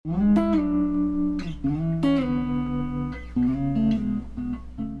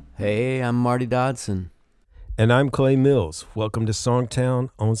I'm Marty Dodson. And I'm Clay Mills. Welcome to Songtown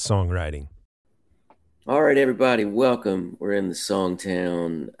on Songwriting. All right, everybody, welcome. We're in the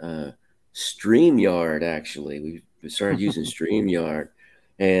Songtown StreamYard, actually. We started using StreamYard.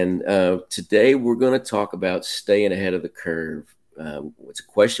 And today we're going to talk about staying ahead of the curve. It's a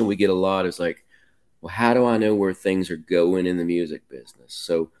question we get a lot is like, well, how do I know where things are going in the music business?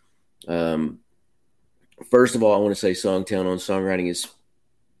 So first of all, I want to say Songtown on Songwriting is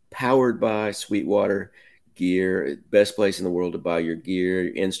powered by Sweetwater Gear, best place in the world to buy your gear,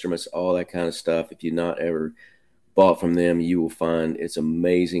 your instruments, all that kind of stuff. If you've not ever bought from them, you will find it's an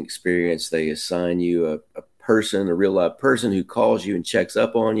amazing experience. They assign you a person, a real live person who calls you and checks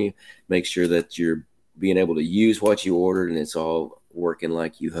up on you, make sure that you're being able to use what you ordered and it's all working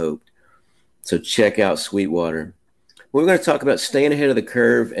like you hoped. So check out Sweetwater. We're going to talk about staying ahead of the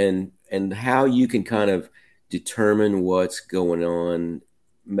curve and how you can kind of determine what's going on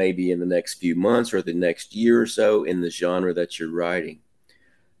maybe in the next few months or the next year or so in the genre that you're writing.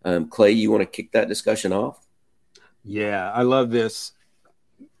 Clay, you want to kick that discussion off? Yeah, I love this.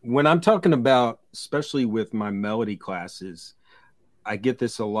 When I'm talking about, especially with my melody classes, I get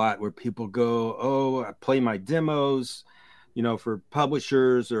this a lot where people go, oh, I play my demos, for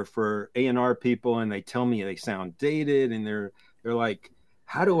publishers or for A&R people, and they tell me they sound dated, and they're like,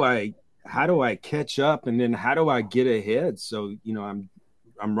 how do I catch up, and then how do I get ahead? So,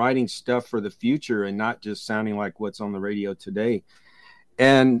 I'm writing stuff for the future and not just sounding like what's on the radio today.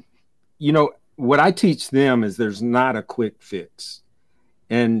 And, what I teach them is there's not a quick fix.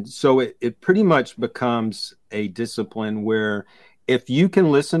 And so it pretty much becomes a discipline where if you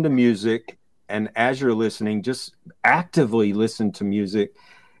can listen to music and as you're listening, just actively listen to music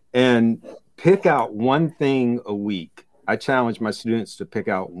and pick out one thing a week. I challenge my students to pick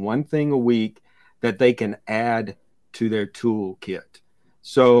out one thing a week that they can add to their toolkit.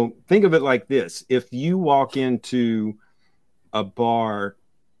 So think of it like this. If you walk into a bar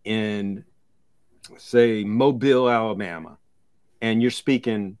in, say, Mobile, Alabama, and you're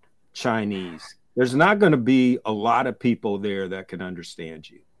speaking Chinese, there's not going to be a lot of people there that can understand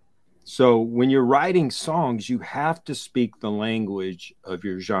you. So when you're writing songs, you have to speak the language of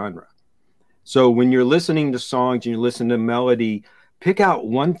your genre. So when you're listening to songs and you listen to melody, pick out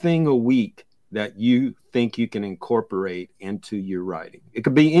one thing a week that you think you can incorporate into your writing. It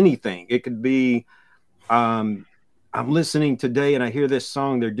could be anything. It could be, I'm listening today and I hear this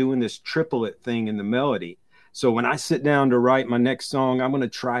song, they're doing this triplet thing in the melody. So when I sit down to write my next song, I'm going to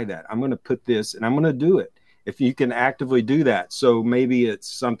try that. I'm going to put this and I'm going to do it. If you can actively do that. So maybe it's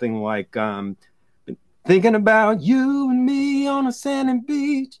something like thinking about you and me on a sandy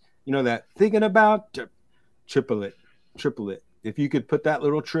beach, that thinking about triplet. If you could put that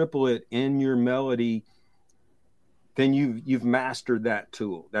little triplet in your melody, then you've mastered that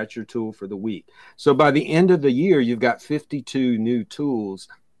tool. That's your tool for the week. So by the end of the year, you've got 52 new tools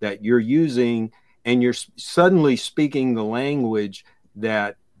that you're using, and you're suddenly speaking the language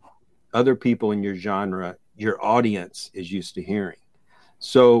that other people in your genre, your audience, is used to hearing.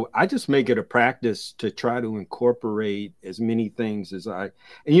 So I just make it a practice to try to incorporate as many things as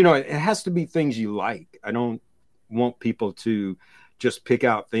it has to be things you like. I don't want people to just pick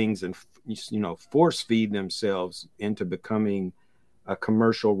out things and force feed themselves into becoming a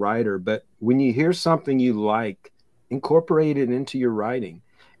commercial writer. But when you hear something you like, incorporate it into your writing.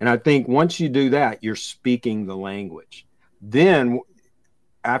 And I think once you do that, you're speaking the language. Then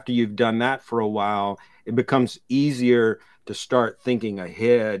after you've done that for a while, it becomes easier to start thinking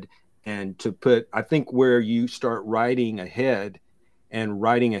ahead and to put, I think where you start writing ahead and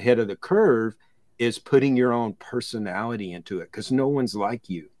writing ahead of the curve is putting your own personality into it, because no one's like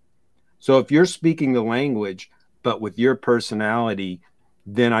you. So if you're speaking the language, but with your personality,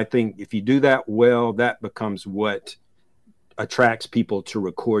 then I think if you do that well, that becomes what attracts people to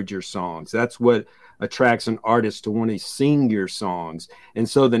record your songs. That's what attracts an artist to want to sing your songs. And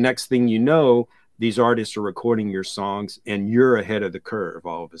so the next thing you know, these artists are recording your songs and you're ahead of the curve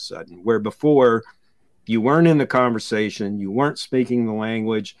all of a sudden, where before you weren't in the conversation, you weren't speaking the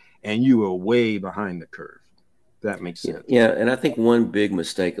language, and you were way behind the curve. That makes sense. Yeah, and I think one big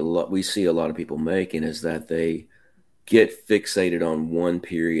mistake we see a lot of people making is that they get fixated on one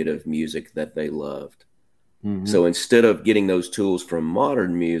period of music that they loved. Mm-hmm. So instead of getting those tools from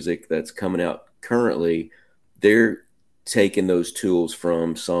modern music that's coming out currently, they're taking those tools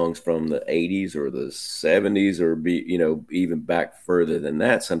from songs from the 80s or the 70s or even back further than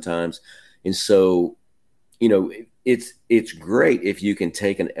that sometimes. And so, it's great if you can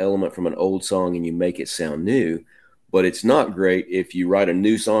take an element from an old song and you make it sound new, but it's not great if you write a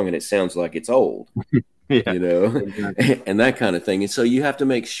new song and it sounds like it's old. Yeah, you know, exactly. and that kind of thing. And so you have to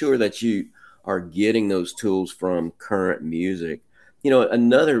make sure that you are getting those tools from current music. You know,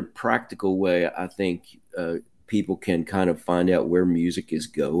 another practical way I think people can kind of find out where music is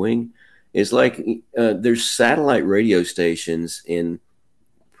going is like there's satellite radio stations in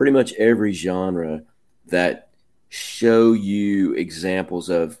pretty much every genre that show you examples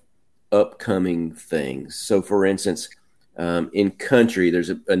of upcoming things. So, for instance, in country, there's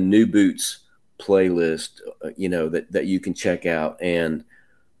a New Boots playlist, that you can check out. And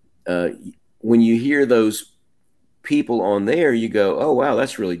uh, when you hear those people on there, you go, "Oh wow,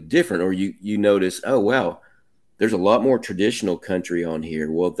 that's really different." Or you notice, "Oh wow, there's a lot more traditional country on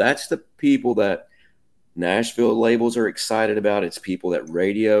here." Well, that's the people that Nashville labels are excited about. It's people that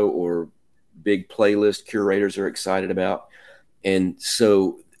radio or big playlist curators are excited about. And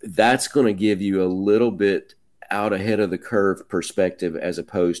so that's going to give you a little bit out ahead of the curve perspective as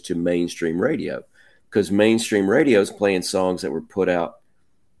opposed to mainstream radio. Because mainstream radio is playing songs that were put out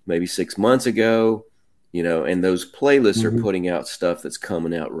maybe 6 months ago, and those playlists are Hmm. putting out stuff that's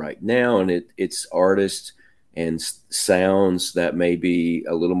coming out right now. And it's artists and sounds that may be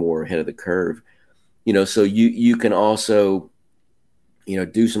a little more ahead of the curve. So you can also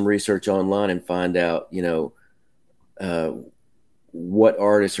do some research online and find out uh, what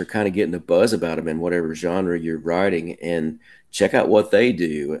artists are kind of getting the buzz about them in whatever genre you're writing, and check out what they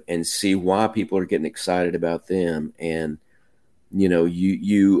do and see why people are getting excited about them. And you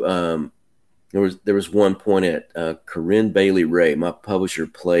there was one point at Corinne Bailey Ray, my publisher,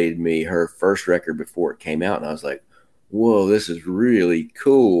 played me her first record before it came out, and I was like, whoa, this is really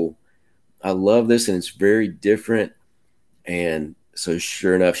cool. I love this, and it's very different. And so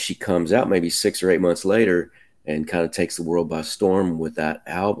sure enough, she comes out maybe 6 or 8 months later and kind of takes the world by storm with that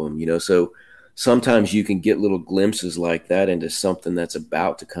album. So sometimes you can get little glimpses like that into something that's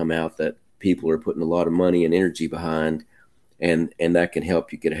about to come out that people are putting a lot of money and energy behind, and that can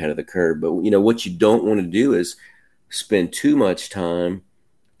help you get ahead of the curve. But what you don't want to do is spend too much time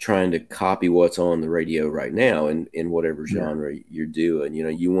trying to copy what's on the radio right now in whatever Yeah. genre you're doing.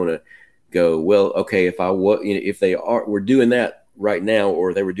 You want to go, well, okay, if they were doing that right now,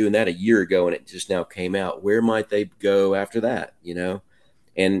 or they were doing that a year ago and it just now came out, where might they go after that?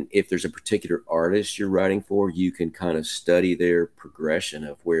 And if there's a particular artist you're writing for, you can kind of study their progression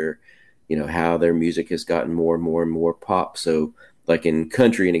of where, how their music has gotten more and more and more pop. So like in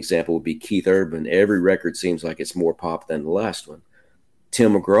country, an example would be Keith Urban. Every record seems like it's more pop than the last one.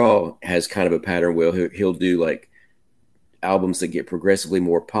 Tim McGraw has kind of a pattern where he'll do like albums that get progressively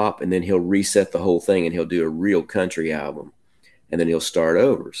more pop, and then he'll reset the whole thing and he'll do a real country album, and then he'll start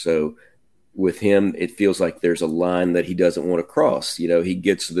over. So with him, it feels like there's a line that he doesn't want to cross. He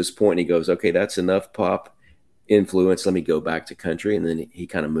gets to this point and he goes, okay, that's enough pop influence. Let me go back to country. And then he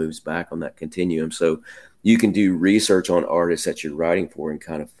kind of moves back on that continuum. So you can do research on artists that you're writing for and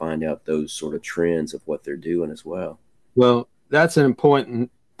kind of find out those sort of trends of what they're doing as well. Well, that's an important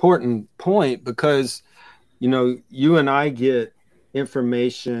point because, you and I get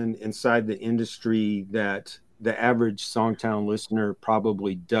information inside the industry that the average Songtown listener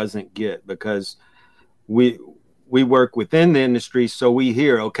probably doesn't get because we we work within the industry, so we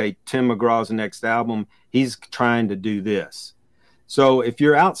hear, okay, Tim McGraw's next album, he's trying to do this. So if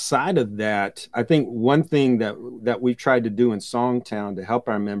you're outside of that, I think one thing that we've tried to do in Songtown to help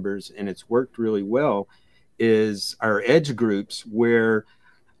our members, and it's worked really well, is our edge groups where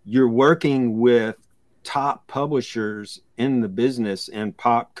you're working with top publishers in the business and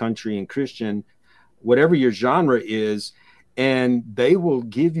pop, country, and Christian, whatever your genre is, and they will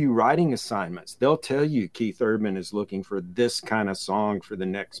give you writing assignments. They'll tell you Keith Urban is looking for this kind of song for the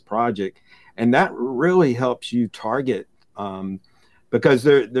next project. And that really helps you target, because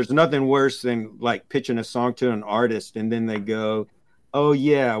there's nothing worse than like pitching a song to an artist and then they go, oh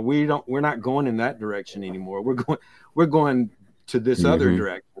yeah, we're not going in that direction anymore. We're going to this other Mm-hmm.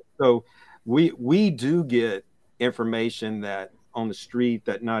 direction. So we do get information that on the street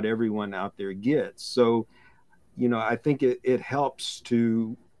that not everyone out there gets. So, I think it helps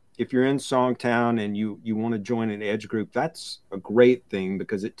to, if you're in Songtown and you want to join an edge group, that's a great thing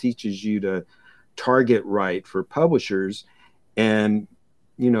because it teaches you to target right for publishers. And,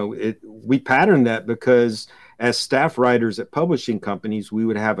 we pattern that because as staff writers at publishing companies, we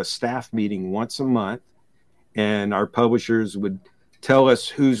would have a staff meeting once a month and our publishers would tell us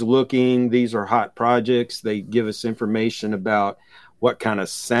who's looking. These are hot projects. They give us information about what kind of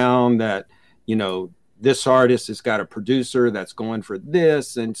sound that, this artist has got a producer that's going for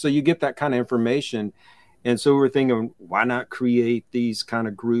this. And so you get that kind of information. And so we're thinking, why not create these kind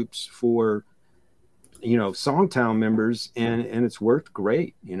of groups for Songtown members, and it's worked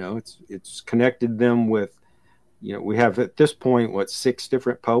great. It's connected them with, we have at this point, 6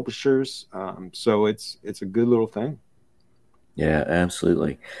 different publishers. So it's a good little thing. Yeah,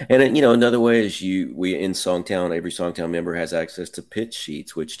 absolutely. And another way is we in Songtown, every Songtown member has access to pitch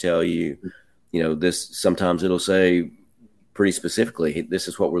sheets, which tell you, this, sometimes it'll say pretty specifically, this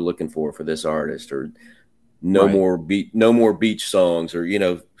is what we're looking for this artist, or no more beach songs,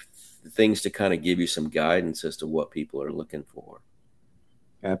 or, things to kind of give you some guidance as to what people are looking for.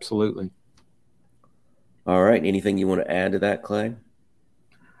 Absolutely. All right. Anything you want to add to that, Clay?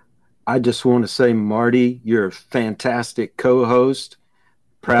 I just want to say, Marty, you're a fantastic co-host.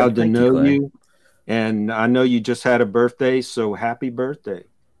 Proud to know you. And I know you just had a birthday, so happy birthday.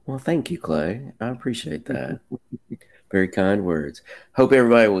 Well, thank you, Clay. I appreciate that. Very kind words. Hope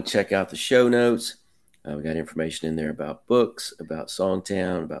everybody will check out the show notes. We got information in there about books, about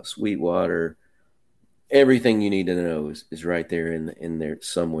Songtown, about Sweetwater. Everything you need to know is right there in there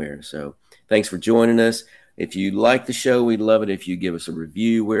somewhere. So thanks for joining us. If you like the show, we'd love it if you give us a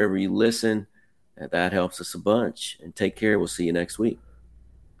review wherever you listen. That helps us a bunch. And take care. We'll see you next week.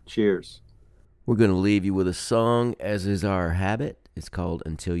 Cheers. We're going to leave you with a song, as is our habit. It's called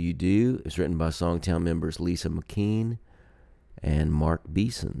Until You Do. It's written by Songtown members Lisa McKean and Mark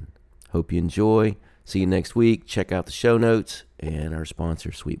Beeson. Hope you enjoy. See you next week. Check out the show notes and our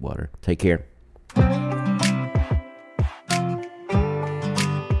sponsor, Sweetwater. Take care.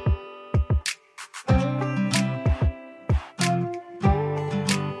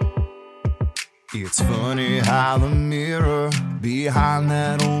 It's funny how the mirror behind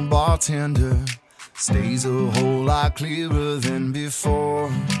that old bartender stays a whole lot clearer than before.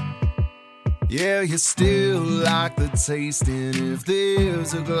 Yeah, you still like the taste, and if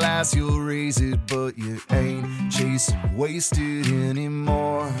there's a glass you'll raise it, but you ain't chasing wasted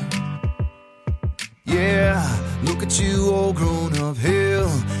anymore. Yeah, look at you all grown up,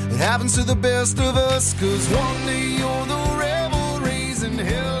 hell, it happens to the best of us, 'cause one day you're the rebel raising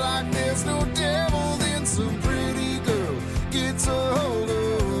hell like there's no devil, then some pretty girl gets a hold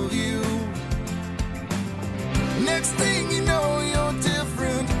of you. Next thing you know you're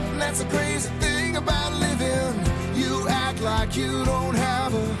different, and that's a crazy thing about living. You act like you don't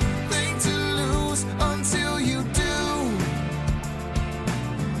have a thing to lose until you do.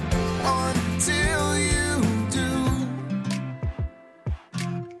 Until you do.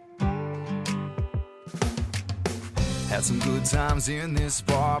 Had some good times in this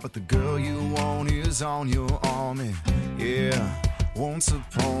bar, but the girl you want is on your arm. And yeah, once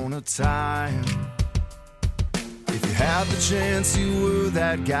upon a time, if you had the chance, you were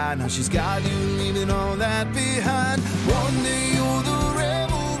that guy. Now she's got you leaving all that behind. One day you're the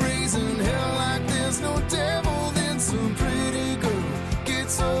rebel raising hell like there's no devil, then some pretty girl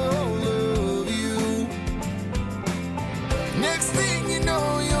gets a hold of you. Next thing you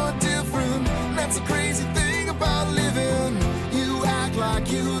know you're different, that's a crazy thing about living. You act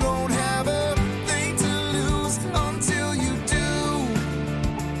like you don't have a thing to lose until you do.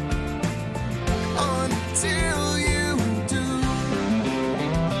 Until you do.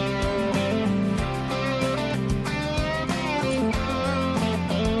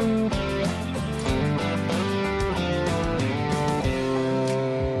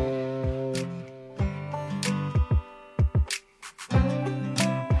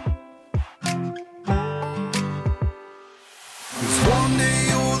 One day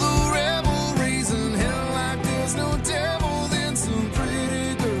you're the rebel raising hell like there's no devil, then some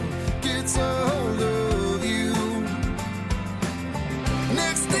pretty girl gets a hold of you.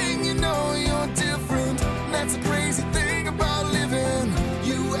 Next thing you know you're different, that's a crazy thing about living.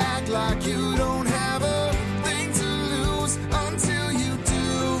 You act like you don't have a thing to lose until you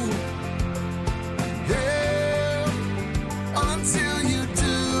do. Yeah, until you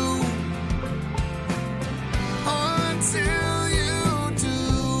do. Until you do.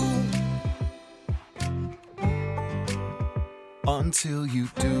 Until you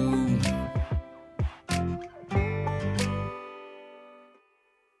do.